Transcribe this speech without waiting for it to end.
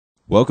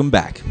Welcome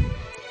back.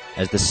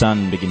 As the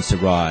sun begins to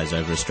rise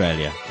over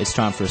Australia, it's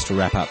time for us to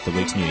wrap up the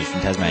week's news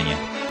from Tasmania.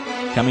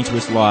 Coming to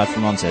us live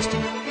from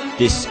Launceston,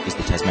 this is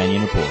the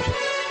Tasmanian Report.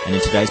 And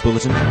in today's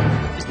bulletin,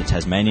 is the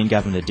Tasmanian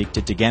government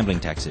addicted to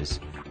gambling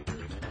taxes?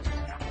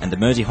 And the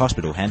Mersey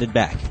Hospital handed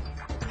back.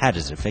 How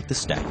does it affect the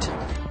state?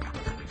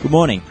 Good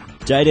morning,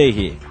 JD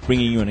here,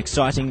 bringing you an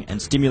exciting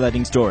and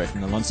stimulating story from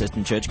the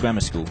Launceston Church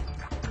Grammar School.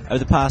 Over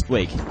the past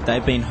week,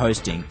 they've been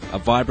hosting a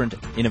vibrant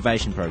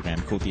innovation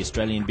program called the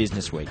Australian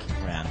Business Week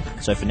round.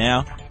 So for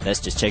now, let's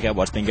just check out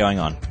what's been going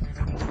on.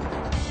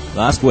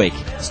 Last week,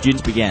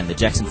 students began the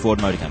Jackson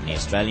Ford Motor Company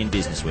Australian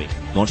Business Week,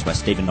 launched by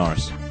Stephen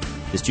Norris.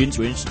 The students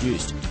were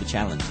introduced to the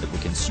challenge that will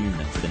consume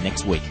them for the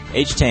next week.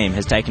 Each team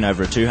has taken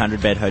over a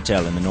 200-bed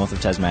hotel in the north of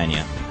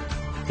Tasmania.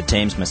 The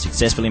teams must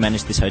successfully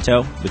manage this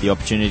hotel with the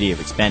opportunity of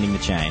expanding the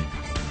chain.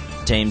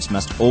 Teams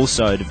must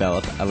also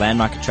develop a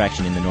landmark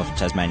attraction in the north of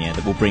Tasmania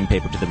that will bring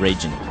people to the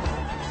region.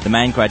 The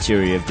main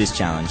criteria of this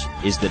challenge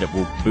is that it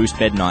will boost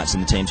bed nights in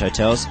the team's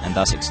hotels and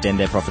thus extend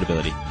their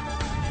profitability.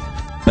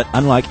 But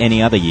unlike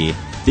any other year,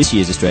 this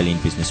year's Australian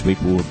Business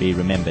Week will be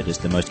remembered as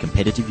the most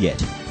competitive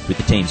yet, with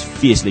the teams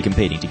fiercely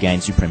competing to gain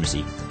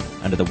supremacy,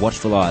 under the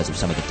watchful eyes of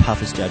some of the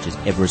toughest judges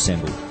ever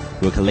assembled,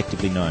 who are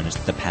collectively known as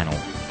the panel.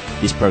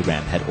 This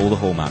program had all the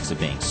hallmarks of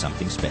being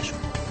something special.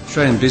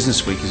 Australian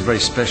Business Week is a very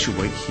special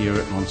week here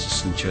at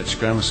Launceston Church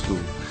Grammar School.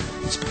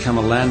 It's become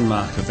a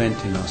landmark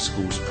event in our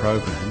school's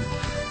program,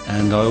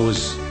 and I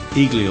always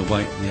eagerly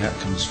await the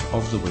outcomes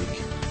of the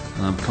week.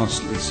 And I'm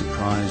constantly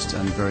surprised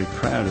and very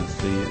proud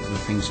of the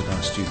things that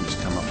our students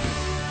come up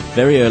with.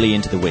 Very early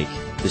into the week,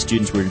 the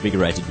students were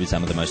invigorated with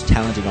some of the most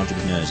talented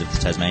entrepreneurs of the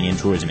Tasmanian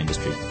tourism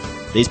industry.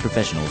 These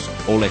professionals,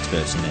 all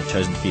experts in their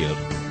chosen field,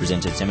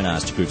 presented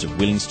seminars to groups of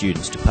willing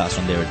students to pass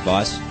on their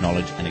advice,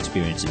 knowledge and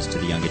experiences to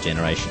the younger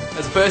generation.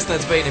 As a person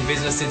that's been in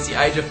business since the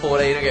age of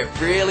 14, I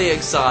get really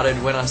excited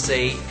when I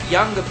see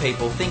younger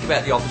people think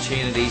about the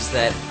opportunities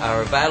that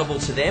are available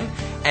to them,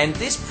 and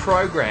this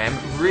program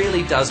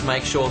really does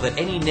make sure that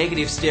any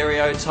negative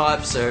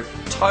stereotypes are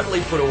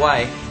totally put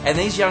away, and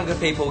these younger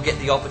people get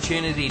the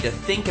opportunity to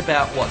think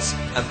about what's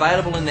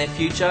available in their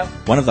future.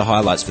 One of the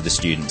highlights for the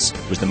students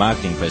was the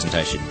marketing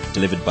presentation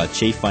delivered by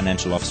Chief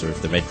Financial Officer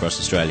of the Red Cross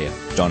Australia,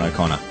 Don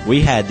O'Connor.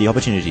 We had the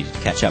opportunity to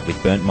catch up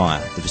with Bernd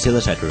Meyer, the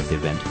facilitator of the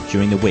event,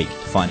 during the week to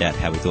find out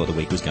how we thought the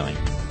week was going.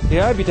 The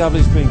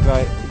OBW's been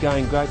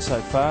going great so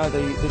far.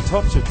 The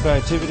types of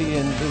creativity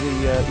and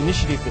the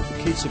initiative that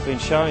the kids have been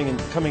showing and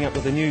coming up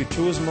with the new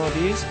tourism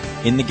ideas.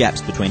 In the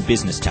gaps between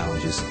business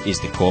challenges is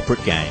the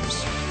corporate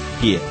games.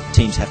 Here,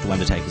 teams have to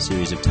undertake a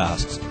series of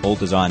tasks, all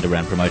designed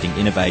around promoting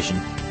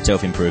innovation,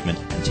 self-improvement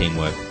and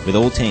teamwork, with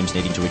all teams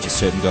needing to reach a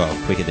certain goal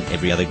quicker than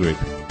every other group.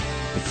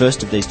 The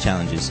first of these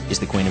challenges is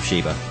the Queen of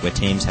Sheba, where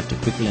teams have to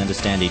quickly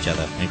understand each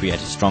other and create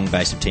a strong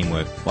base of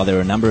teamwork. While there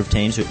are a number of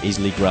teams who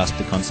easily grasped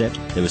the concept,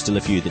 there were still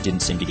a few that didn't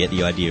seem to get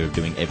the idea of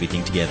doing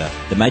everything together.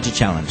 The major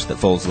challenge that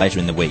falls later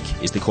in the week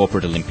is the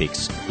Corporate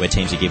Olympics, where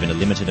teams are given a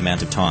limited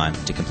amount of time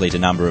to complete a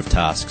number of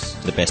tasks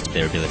to the best of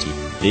their ability.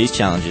 These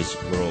challenges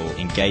were all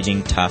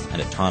engaging, tough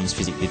and at times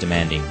physically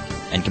demanding,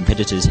 and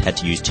competitors had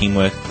to use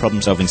teamwork,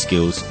 problem-solving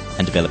skills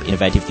and develop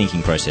innovative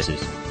thinking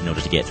processes in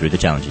order to get through the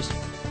challenges.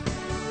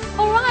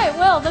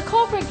 Well, the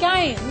corporate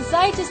games,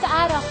 they just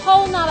add a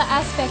whole nother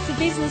aspect to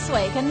Business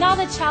Week,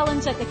 another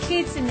challenge that the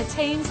kids and the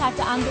teams have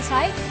to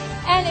undertake,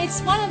 and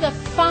it's one of the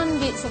fun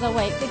bits of the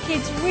week. The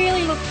kids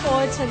really look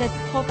forward to the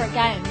corporate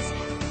games.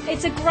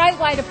 It's a great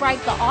way to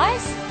break the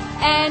ice,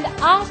 and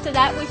after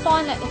that we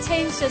find that the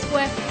teams just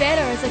work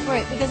better as a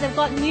group because they've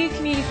got new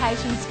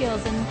communication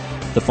skills. And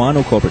the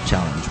final corporate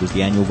challenge was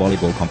the annual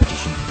volleyball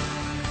competition.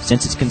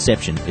 Since its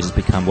conception, it has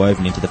become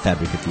woven into the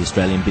fabric of the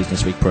Australian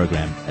Business Week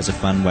program as a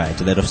fun way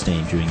to let off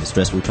steam during the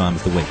stressful time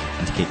of the week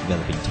and to keep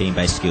developing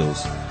team-based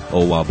skills,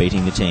 all while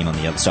beating the team on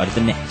the other side of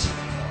the net.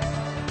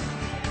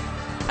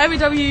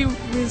 OBW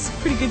was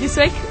pretty good this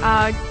week.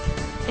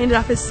 Ended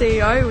up as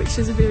CEO, which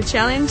was a bit of a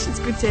challenge. It's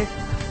good to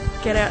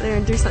get out there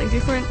and do something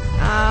different.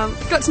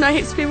 Got to know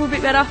heaps of people a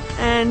bit better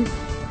and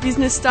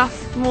business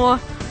stuff more.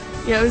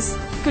 Yeah, it was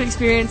a good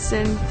experience.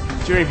 And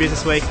during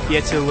Business Week, you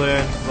get to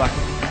learn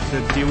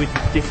to deal with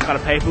different kind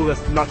of people.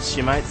 That's not just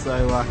your mates.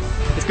 So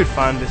it's good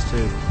fun just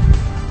to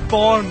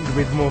bond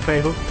with more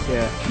people.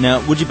 Yeah.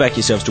 Now, would you back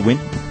yourselves to win?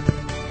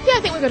 Yeah, I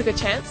think we've got a good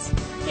chance.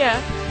 Yeah,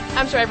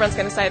 I'm sure everyone's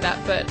going to say that,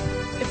 but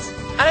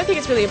I don't think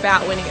it's really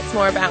about winning. It's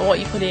more about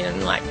what you put in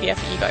and the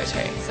effort you go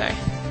to. So,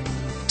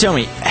 tell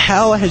me,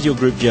 how has your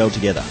group gelled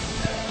together?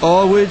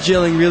 Oh, we're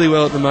gelling really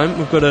well at the moment.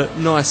 We've got a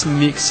nice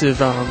mix of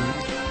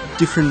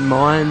different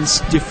minds,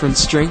 different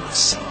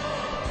strengths,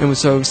 and we've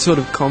sort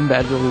of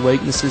combated all the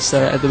weaknesses.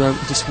 So at the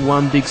moment, just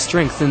one big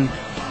strength, and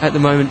at the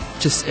moment,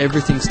 just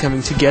everything's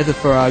coming together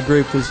for our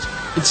group.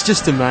 It's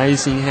just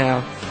amazing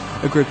how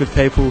a group of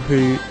people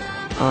who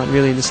aren't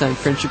really in the same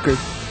friendship group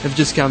have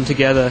just come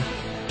together,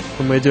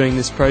 and we're doing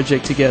this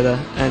project together,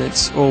 and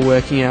it's all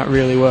working out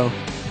really well.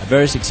 A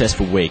very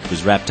successful week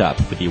was wrapped up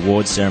with the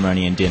awards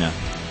ceremony and dinner,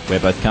 where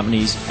both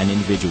companies and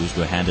individuals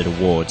were handed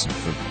awards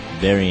for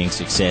varying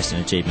success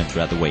and achievement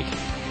throughout the week.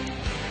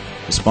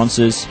 The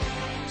sponsors,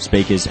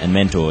 speakers and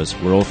mentors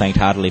were all thanked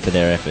heartily for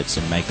their efforts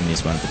in making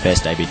this one of the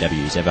best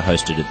ABWs ever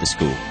hosted at the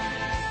school.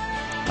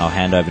 I'll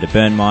hand over to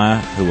Bernmeyer,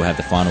 who will have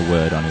the final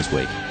word on his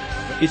week.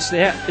 It's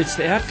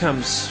the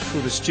outcomes for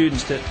the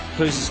students that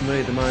pleases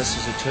me the most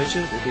as a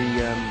teacher.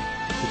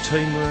 The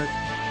teamwork,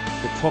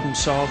 the problem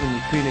solving,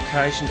 the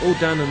communication, all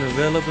done in a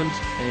relevant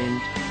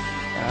and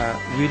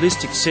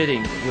realistic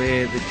setting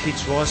where the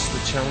kids rise to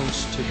the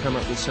challenge to come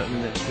up with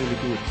something that's really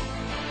good.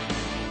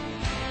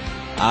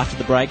 After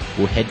the break,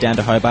 we'll head down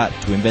to Hobart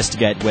to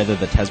investigate whether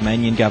the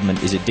Tasmanian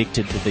government is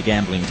addicted to the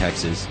gambling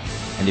taxes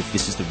and if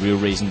this is the real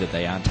reason that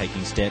they aren't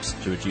taking steps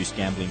to reduce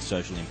gambling's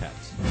social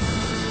impacts.